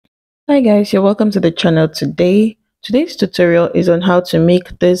Hi guys, you're welcome to the channel today. Today's tutorial is on how to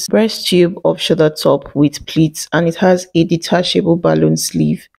make this breast tube of shoulder top with pleats, and it has a detachable balloon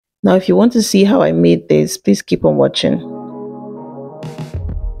sleeve. Now if you want to see how I made this, please keep on watching.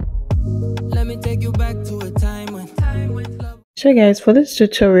 Let me take you back to a time when love. So guys, for this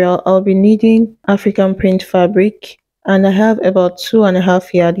tutorial I'll be needing African print fabric, and I have about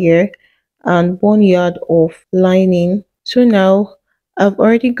 2.5 yards here and 1 yard of lining. So now I've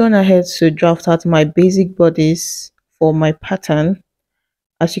already gone ahead to draft out my basic bodies for my pattern.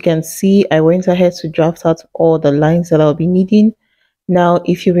 As you can see, I went ahead to draft out all the lines that I'll be needing. Now,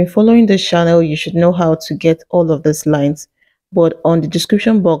 if you've been following this channel, you should know how to get all of these lines. But on the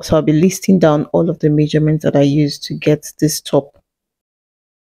description box, I'll be listing down all of the measurements that I used to get this top.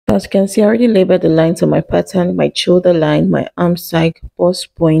 As you can see, I already labeled the lines on my pattern: my shoulder line, my arm side,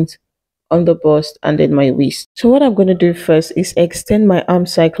 bust point, on the bust, and then my waist. So what I'm going to do first is extend my arm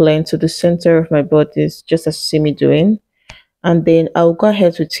cycle line to the center of my bodice, just as you see me doing. And then I'll go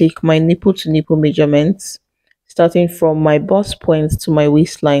ahead to take my nipple to nipple measurements, starting from my bust point to my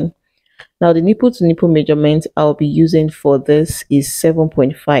waistline. Now the nipple to nipple measurement I'll be using for this is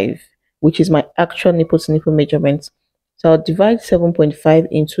 7.5, which is my actual nipple to nipple measurement. So I'll divide 7.5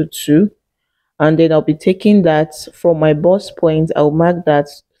 into 2, and then I'll be taking that from my bust point. I'll mark that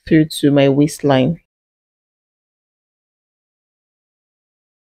through to my waistline.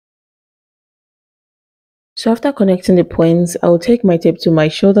 So after connecting the points, I'll take my tape to my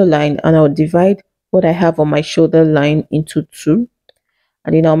shoulder line and I'll divide what I have on my shoulder line into 2,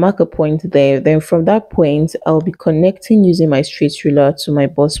 and then I'll mark a point there. Then from that point, I'll be connecting using my straight ruler to my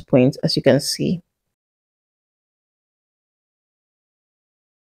bust point, as you can see.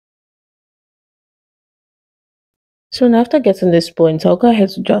 So now after getting this point, I'll go ahead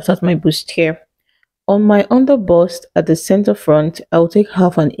to draft out my bust here. On my under bust at the center front, I'll take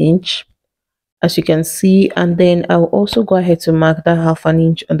 1/2 inch, as you can see, and then I'll also go ahead to mark that 1/2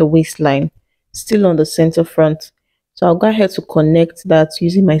 inch on the waistline, still on the center front. So I'll go ahead to connect that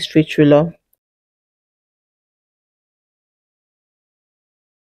using my straight ruler.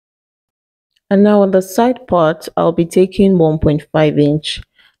 And now on the side part, I'll be taking 1.5 inch.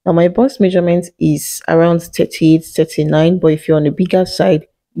 Now my bust measurement is around 38, 39, but if you're on the bigger side,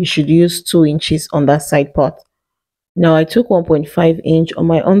 you should use 2 inches on that side part. Now I took 1.5 inch on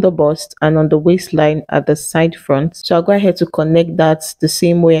my under bust and on the waistline at the side front. So I'll go ahead to connect that the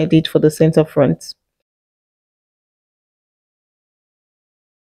same way I did for the center front.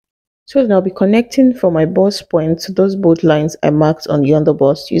 So then I'll be connecting from my bust point to those both lines I marked on the under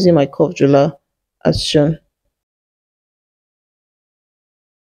bust using my curved ruler as shown.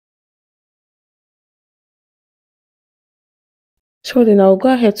 So then I'll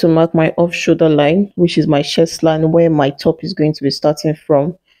go ahead to mark my off shoulder line, which is my chest line where my top is going to be starting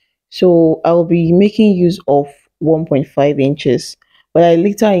from. So I'll be making use of 1.5 inches, but I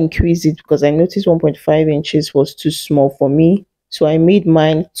later increased it because I noticed 1.5 inches was too small for me. So I made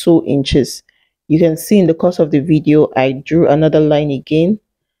mine 2 inches. You can see in the course of the video, I drew another line again.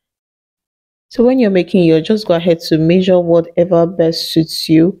 So when you're making yours, just go ahead to measure whatever best suits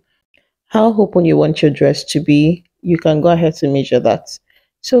you. How open you want your dress to be, you can go ahead to measure that.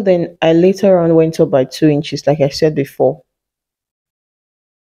 So then I later on went up by 2 inches, like I said before.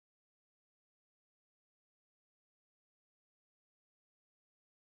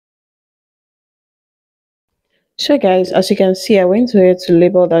 So guys, as you can see, I went ahead to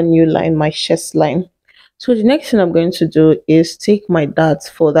label that new line my chest line. So the next thing I'm going to do is take my dart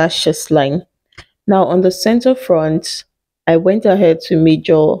for that chest line. Now on the center front, I went ahead to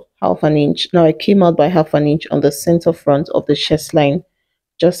measure 1/2 inch. Now I came out by 1/2 inch on the center front of the chest line,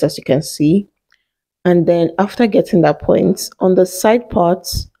 just as you can see. And then after getting that point, on the side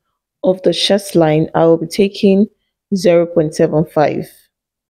parts of the chest line, I will be taking 0.75.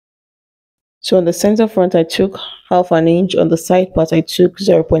 So on the center front, I took 1/2 inch. On the side part, I took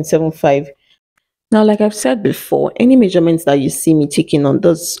 0.75. Now, like I've said before, any measurements that you see me taking on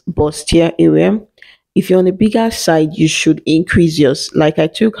this bustier area, if you're on the bigger side, you should increase yours. Like I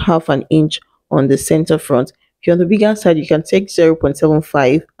took 1/2 inch on the center front. If you're on the bigger side, you can take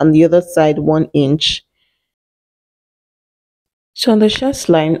 0.75, and the other side 1 inch. So on the chest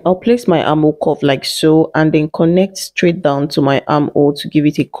line, I'll place my armhole curve like so, and then connect straight down to my armhole to give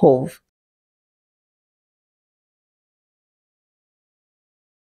it a curve.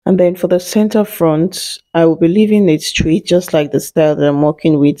 And then for the center front, I will be leaving it straight, just like the style that I'm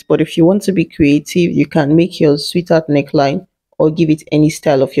working with. But if you want to be creative, you can make your sweetheart neckline or give it any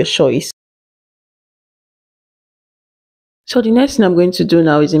style of your choice. So the next thing I'm going to do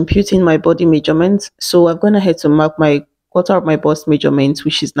now is imputing my body measurements. So I've gone ahead to mark my quarter of my bust measurement,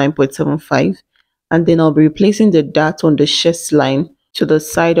 which is 9.75, and then I'll be replacing the dart on the chest line to the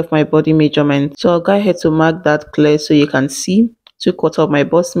side of my body measurement. So I'll go ahead to mark that clear so you can see 2/4 of my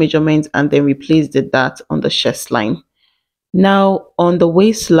bust measurement and then replace the dart on the chest line. Now on the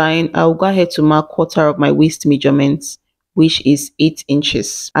waistline, I'll go ahead to mark quarter of my waist measurements, which is 8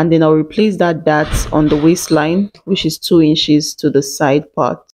 inches. And then I'll replace that dart on the waistline, which is 2 inches to the side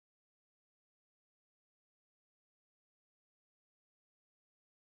part.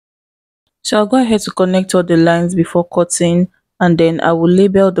 So I'll go ahead to connect all the lines before cutting, and then I will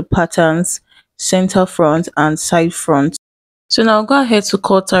label the patterns center front and side front. So now I'll go ahead to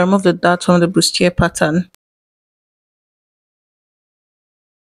cut and remove the dart from the bustier pattern.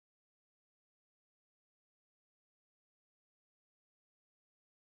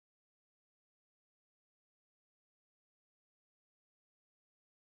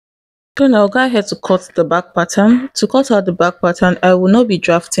 Then I'll go ahead to cut the back pattern. To cut out the back pattern, I will not be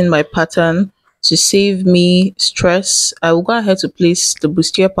drafting my pattern to save me stress. I will go ahead to place the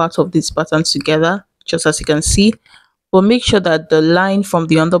bustier part of this pattern together, just as you can see. But make sure that the line from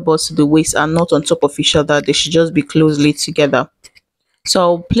the underbust to the waist are not on top of each other. They should just be closely together. So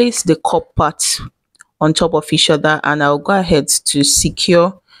I'll place the cup part on top of each other, and I'll go ahead to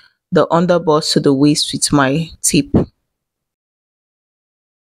secure the underbust to the waist with my tape.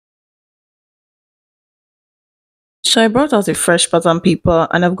 So I brought out a fresh pattern paper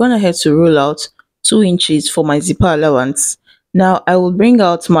and I've gone ahead to roll out 2 inches for my zipper allowance. Now I will bring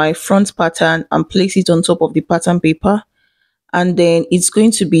out my front pattern and place it on top of the pattern paper, and then it's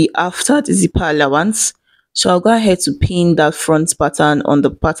going to be after the zipper allowance. So I'll go ahead to pin that front pattern on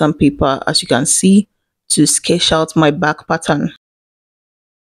the pattern paper, as you can see, to sketch out my back pattern.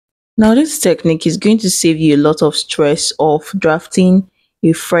 Now this technique is going to save you a lot of stress of drafting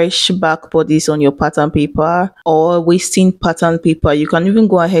a fresh back bodice on your pattern paper or wasting pattern paper. You can even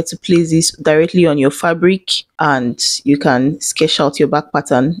go ahead to place this directly on your fabric and you can sketch out your back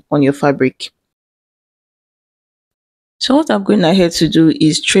pattern on your fabric. So what I'm going ahead to do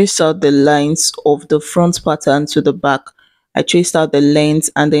is trace out the lines of the front pattern to the back. I traced out the length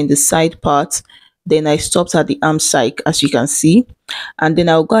and then the side part. Then I stopped at the arm side, as you can see. And then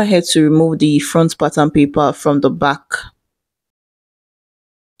I'll go ahead to remove the front pattern paper from the back.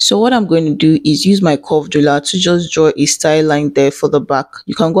 So what I'm going to do is use my curve driller to just draw a style line there for the back.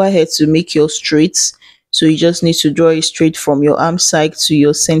 You can go ahead to make your straight. So you just need to draw it straight from your arm side to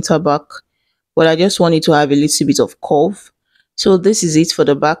your center back. But I just want it to have a little bit of curve. So this is it for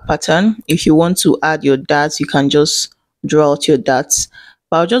the back pattern. If you want to add your darts, you can just draw out your darts.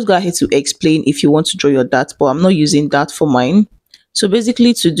 But I'll just go ahead to explain if you want to draw your dart, but I'm not using that for mine. So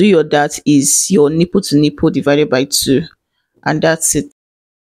basically to do your dart is your nipple to nipple divided by 2, and that's it.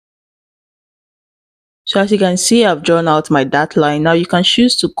 So as you can see, I've drawn out my dart line. Now you can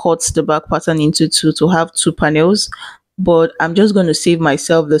choose to cut the back pattern into 2 to have 2 panels, but I'm just going to save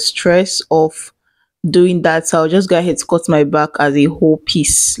myself the stress of doing that. So I'll just go ahead to cut my back as a whole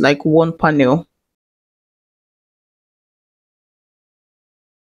piece, like 1 panel.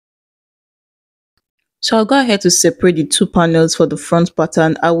 So I'll go ahead to separate the 2 panels for the front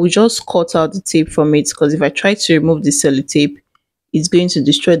pattern. I will just cut out the tape from it, because if I try to remove the sellotape, it's going to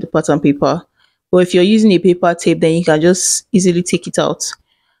destroy the pattern paper. But if you're using a paper tape, then you can just easily take it out.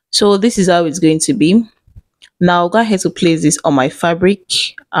 So this is how it's going to be. Now I'll go ahead to place this on my fabric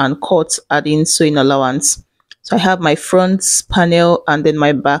and cut, adding sewing allowance. So I have my front panel and then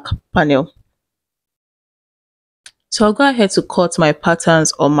my back panel. So I'll go ahead to cut my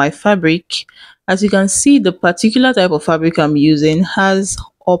patterns on my fabric. As you can see, the particular type of fabric I'm using has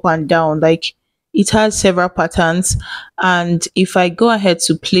up and down, like it has several patterns. And if I go ahead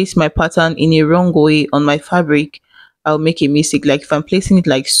to place my pattern in a wrong way on my fabric, I'll make a mistake. Like if I'm placing it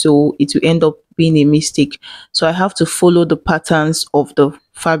like so, it will end up being a mistake. So I have to follow the patterns of the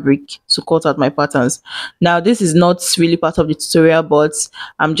fabric to cut out my patterns. Now this is not really part of the tutorial, but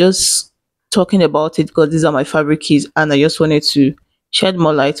I'm just talking about it because these are my fabric keys and I just wanted to shed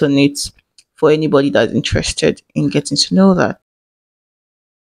more light on it for anybody that's interested in getting to know that.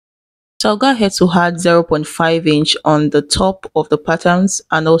 So I'll go ahead to add 0.5 inch on the top of the patterns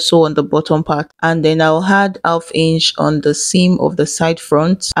and also on the bottom part, and then I'll add ½ inch on the seam of the side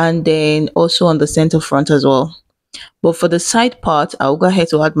front and then also on the center front as well. But for the side part, I'll go ahead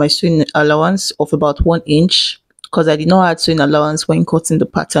to add my sewing allowance of about 1 inch, because I did not add sewing allowance when cutting the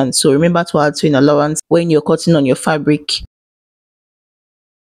pattern. So remember to add sewing allowance when you're cutting on your fabric.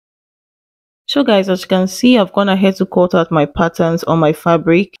 So guys, as you can see, I've gone ahead to cut out my patterns on my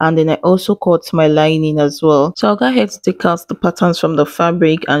fabric, and then I also cut my lining as well. So I'll go ahead to take out the patterns from the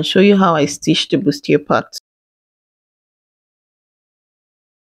fabric and show you how I stitch the bustier part.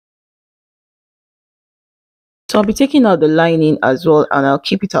 So I'll be taking out the lining as well and I'll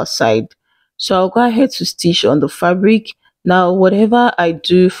keep it outside. So I'll go ahead to stitch on the fabric. Now whatever I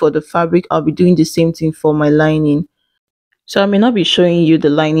do for the fabric, I'll be doing the same thing for my lining. So I may not be showing you the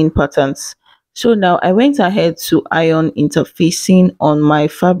lining patterns. So now I went ahead to iron interfacing on my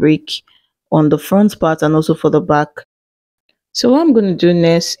fabric on the front part and also for the back. So what I'm going to do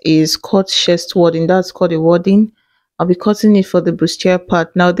next is cut chest wording. That's called a wording. I'll be cutting it for the bustier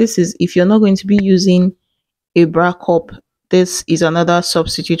part. Now this is if you're not going to be using a bra cup, this is another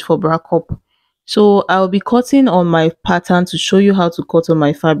substitute for bra cup. So I'll be cutting on my pattern to show you how to cut on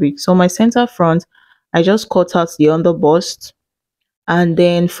my fabric. So my center front, I just cut out the underbust, and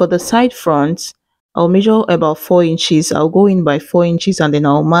then for the side front, I'll measure about 4 inches. I'll go in by 4 inches and then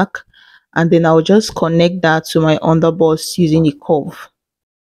I'll mark, and then I'll just connect that to my underbust using a curve.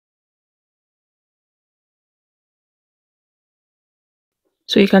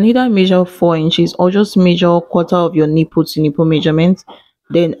 So you can either measure 4 inches or just measure quarter of your nipple to nipple measurement,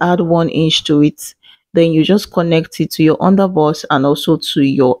 then add 1 inch to it. Then you just connect it to your underbust and also to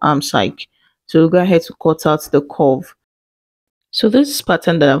your arm side. So go ahead to cut out the curve. So this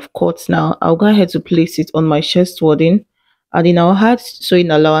pattern that I've cut now, I'll go ahead to place it on my chest wording, and then I'll add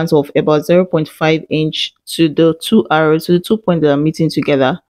sewing allowance of about 0.5 inch to the two arrows, to the 2 points that are meeting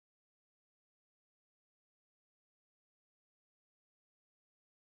together.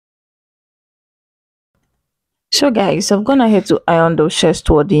 So guys, I've gone ahead to iron the chest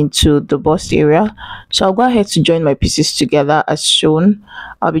wording to the bust area. So I'll go ahead to join my pieces together as shown.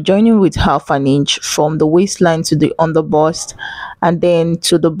 I'll be joining with half an inch from the waistline to the underbust and then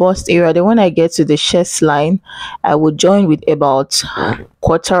to the bust area. Then when I get to the chest line, I will join with about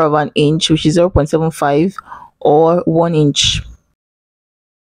quarter of an inch, which is 0.75 or 1 inch.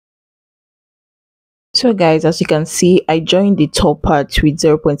 So guys, as you can see, I joined the top part with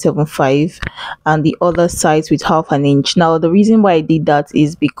 0.75 and the other sides with half an inch. Now the reason why I did that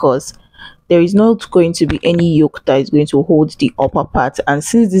is because there is not going to be any yoke that is going to hold the upper part, and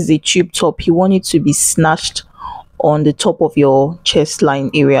since this is a tube top, you want it to be snatched on the top of your chest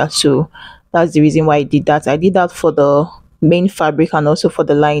line area. So that's the reason why I did that. I did that for the main fabric and also for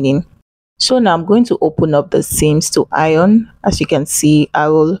the lining. So now I'm going to open up the seams to iron. As you can see, I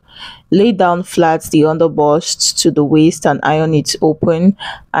will lay down flat the underbust to the waist and iron it open,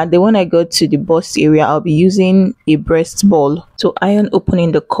 and then when I go to the bust area, I'll be using a breast ball to iron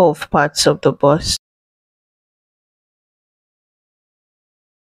opening the curve parts of the bust.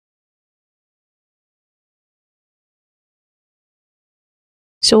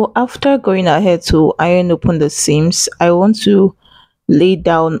 So after going ahead to iron open the seams, I want to lay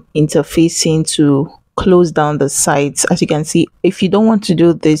down interfacing to close down the sides. As you can see, if you don't want to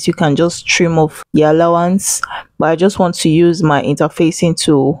do this, you can just trim off the allowance, but I just want to use my interfacing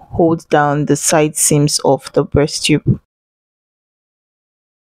to hold down the side seams of the breast tube.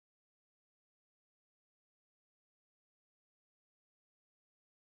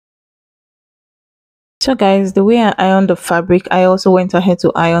 So guys, the way I iron the fabric, I also went ahead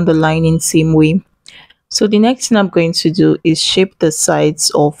to iron the lining same way. So the next thing I'm going to do is shape the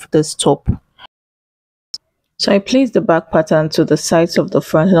sides of this top. So I place the back pattern to the sides of the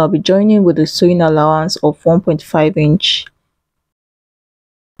front, and I'll be joining with a sewing allowance of 1.5 inch.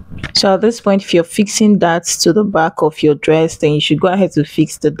 So at this point, if you're fixing that to the back of your dress, then you should go ahead to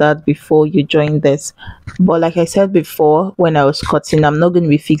fix the dart before you join this. But like I said before, when I was cutting, I'm not going to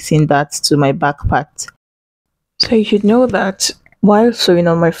be fixing that to my back part. So you should know that while sewing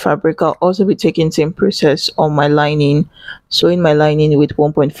on my fabric, I'll also be taking same process on my lining, sewing my lining with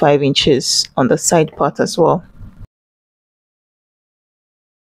 1.5 inches on the side part as well.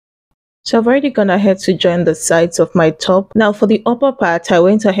 So I've already gone ahead to join the sides of my top. Now for the upper part, I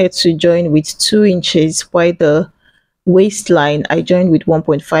went ahead to join with 2 inches, while the waistline I joined with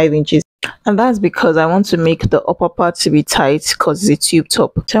 1.5 inches. And that's because I want to make the upper part to be tight because it's a tube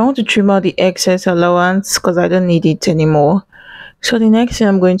top. So I want to trim out the excess allowance because I don't need it anymore. So the next thing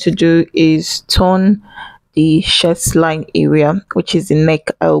I'm going to do is turn the chest line area, which is the neck.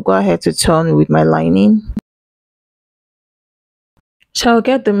 I'll go ahead to turn with my lining. So I'll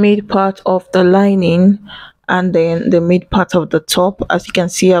get the mid part of the lining and then the mid part of the top. As you can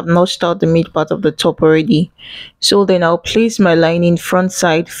see, I've notched out the mid part of the top already. So then I'll place my lining front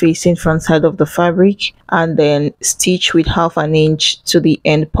side facing front side of the fabric and then stitch with half an inch to the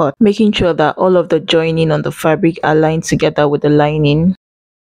end part, making sure that all of the joining on the fabric are aligned together with the lining.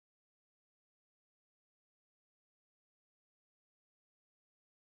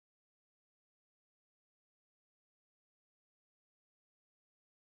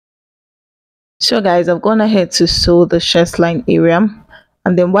 So guys, I've gone ahead to sew the chest line area.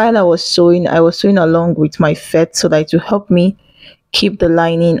 And then while I was sewing along with my fet so that it will help me keep the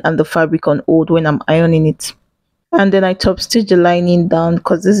lining and the fabric on hold when I'm ironing it. And then I top stitch the lining down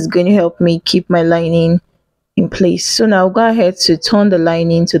because this is going to help me keep my lining in place. So now go ahead to turn the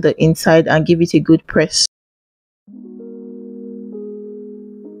lining to the inside and give it a good press.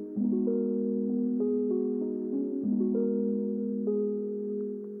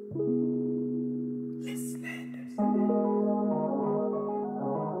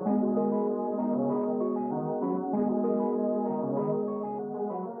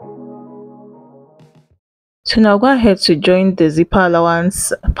 So now go ahead to join the zipper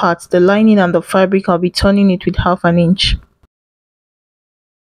allowance part, the lining and the fabric. I'll be turning it with 1/2 inch.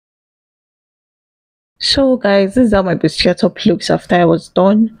 So guys, this is how my bustier top looks after I was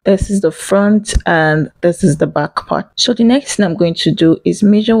done. This is the front and this is the back part. So the next thing I'm going to do is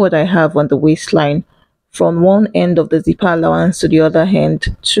measure what I have on the waistline from one end of the zipper allowance to the other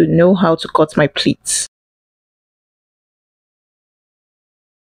end to know how to cut my pleats.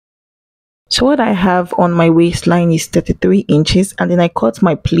 So what I have on my waistline is 33 inches, and then I cut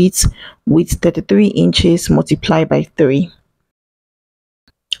my pleats with 33 inches multiplied by 3.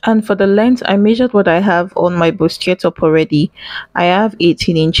 And for the length, I measured what I have on my bustier top already. I have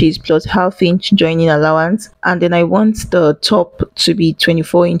 18 inches plus 1/2 inch joining allowance, and then I want the top to be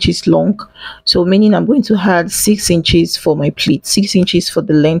 24 inches long. So meaning I'm going to add 6 inches for my pleat, 6 inches for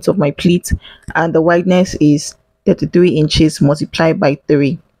the length of my pleat, and the wideness is 33 inches multiplied by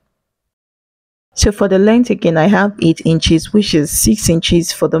 3. So for the length again, I have 8 inches, which is 6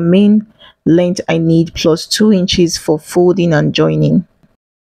 inches for the main length I need plus 2 inches for folding and joining.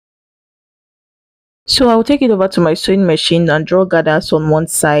 So I'll take it over to my sewing machine and draw gathers on one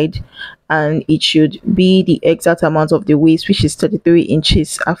side, and it should be the exact amount of the waist, which is 33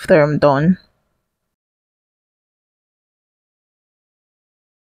 inches after I'm done.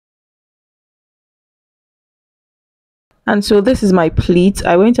 And so this is my pleat.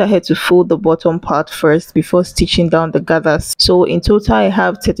 I went ahead to fold the bottom part first before stitching down the gathers. So in total I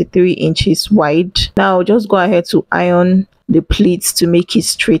have 33 inches wide. Now just go ahead to iron the pleats to make it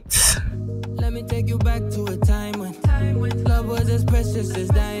straight. Let me take you back to a time when love was as precious as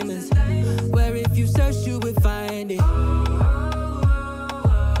diamonds, where if you search you would find it.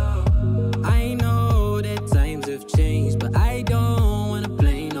 I know that times have changed, but I don't want to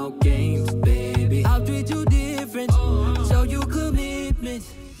play no games, baby. I'll treat you different, show you commitment.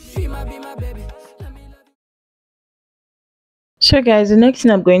 She might be my baby. So guys, the next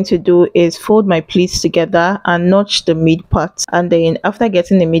thing I'm going to do is fold my pleats together and notch the mid part, and then after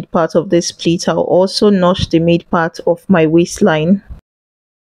getting the mid part of this pleat, I'll also notch the mid part of my waistline.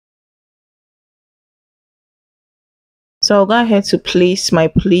 So I'll go ahead to place my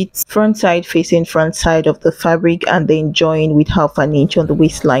pleats front side facing front side of the fabric and then join with 1/2 inch on the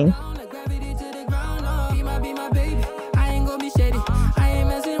waistline.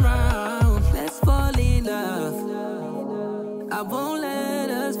 I won't let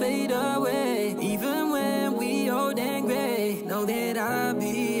us fade away, even when we old and gray. Know that I'll be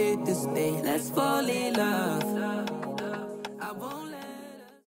here to stay. Let's fall in love. I won't let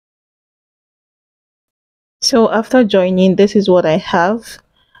us. So after joining, this is what I have.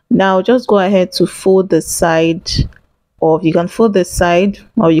 Now just go ahead to fold the side, or you can fold the side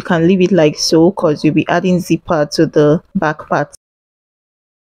or you can leave it like so, because you'll be adding zipper to the back part.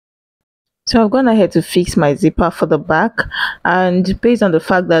 So I've gone ahead to fix my zipper for the back, and based on the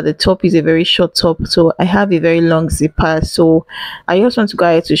fact that the top is a very short top, so I have a very long zipper, so I just want to go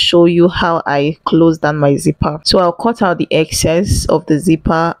ahead to show you how I close down my zipper. So I'll cut out the excess of the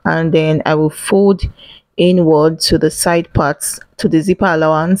zipper and then I will fold inward to the side parts to the zipper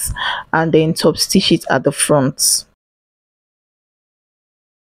allowance and then top stitch it at the front.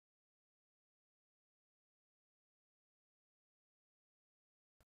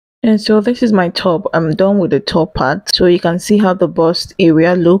 And so this is my top. I'm done with the top part, so you can see how the bust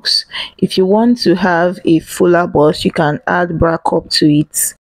area looks. If you want to have a fuller bust, you can add bra cup to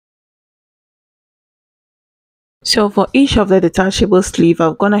it. So for each of the detachable sleeve,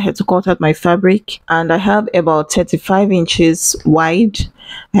 I've gone ahead to cut out my fabric, and I have about 35 inches wide.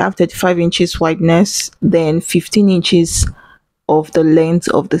 I have 35 inches wideness, then 15 inches of the length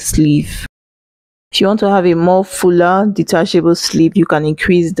of the sleeve. If you want to have a more fuller detachable sleeve, you can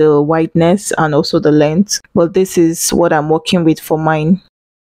increase the wideness and also the length, but this is what I'm working with for mine.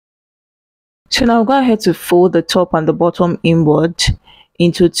 So now go ahead to fold the top and the bottom inward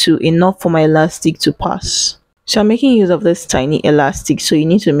into 2, enough for my elastic to pass. So I'm making use of this tiny elastic, so you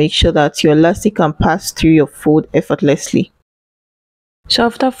need to make sure that your elastic can pass through your fold effortlessly. So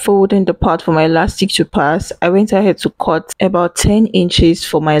after folding the part for my elastic to pass, I went ahead to cut about 10 inches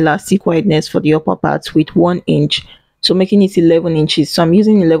for my elastic wideness for the upper part with 1 inch, so making it 11 inches. So I'm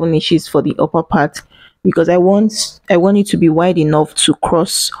using 11 inches for the upper part because I want it to be wide enough to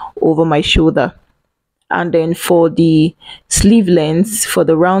cross over my shoulder. And then for the sleeve length, for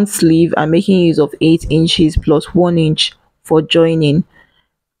the round sleeve, I'm making use of 8 inches plus 1 inch for joining.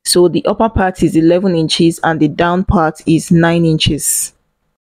 So the upper part is 11 inches and the down part is 9 inches.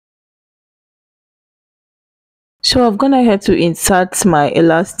 So I've gone ahead to insert my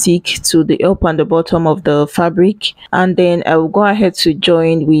elastic to the up and the bottom of the fabric, and then I will go ahead to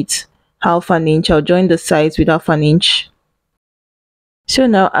join with half an inch. I'll join the sides with half an inch. So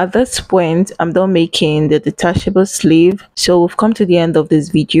now at this point, I'm done making the detachable sleeve. So we've come to the end of this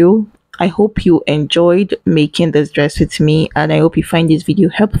video. I hope you enjoyed making this dress with me, and I hope you find this video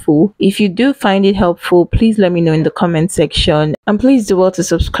helpful. If you do find it helpful, please let me know in the comment section, and please do well to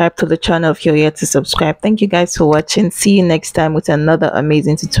subscribe to the channel if you're yet to subscribe. Thank you guys for watching. See you next time with another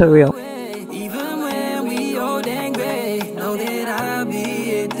amazing tutorial. Even when we old and gray, know that I'll be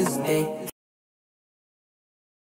here to stay.